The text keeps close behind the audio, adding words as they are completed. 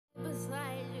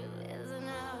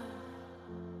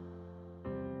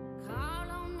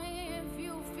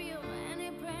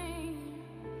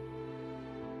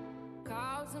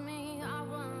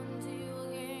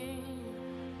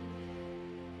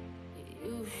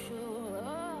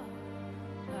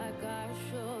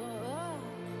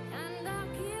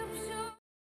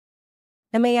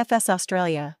MAFS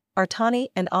Australia, are Tahnee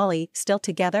and Ollie still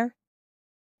together?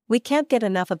 We can't get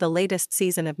enough of the latest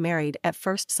season of Married at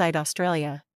First Sight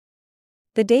Australia.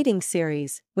 The dating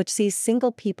series, which sees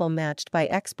single people matched by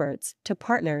experts to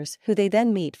partners who they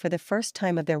then meet for the first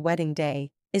time of their wedding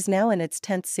day, is now in its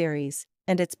 10th series,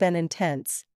 and it's been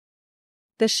intense.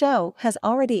 The show has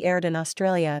already aired in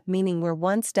Australia, meaning we're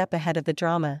one step ahead of the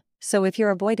drama, so if you're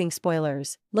avoiding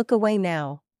spoilers, look away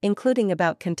now, including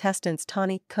about contestants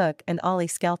Tahnee Cook and Ollie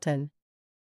Skelton.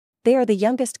 They are the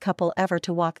youngest couple ever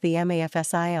to walk the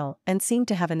MAFS aisle and seem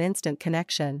to have an instant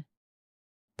connection.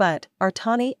 But, are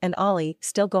Tahnee and Ollie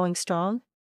still going strong?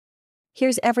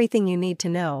 Here's everything you need to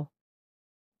know.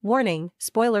 Warning,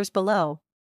 spoilers below.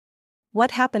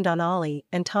 What happened on Ollie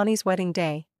and Tahnee's wedding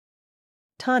day?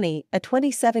 Tahnee, a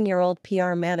 27-year-old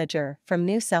PR manager from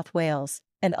New South Wales,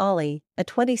 and Ollie, a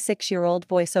 26-year-old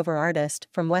voiceover artist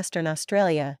from Western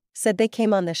Australia, said they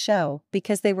came on the show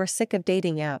because they were sick of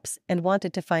dating apps and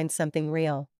wanted to find something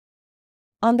real.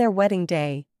 On their wedding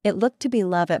day, it looked to be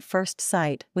love at first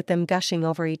sight, with them gushing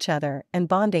over each other and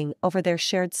bonding over their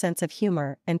shared sense of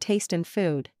humor and taste in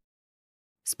food.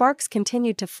 Sparks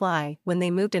continued to fly when they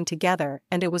moved in together,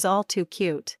 and it was all too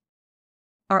cute.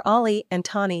 Are Ollie and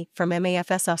Tahnee from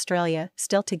MAFS Australia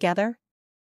still together?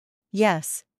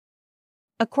 Yes.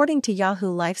 According to Yahoo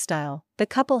Lifestyle, the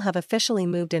couple have officially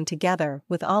moved in together,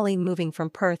 with Ollie moving from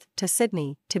Perth to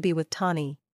Sydney to be with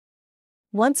Tahnee.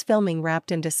 Once filming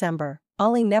wrapped in December,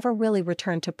 Ollie never really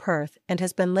returned to Perth and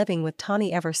has been living with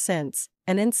Tahnee ever since,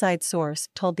 an inside source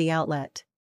told the outlet.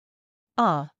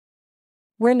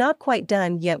 We're not quite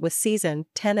done yet with Season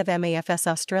 10 of MAFS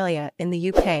Australia in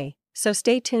the UK, so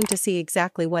stay tuned to see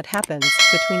exactly what happens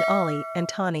between Ollie and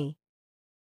Tahnee.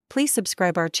 Please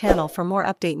subscribe our channel for more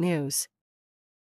update news.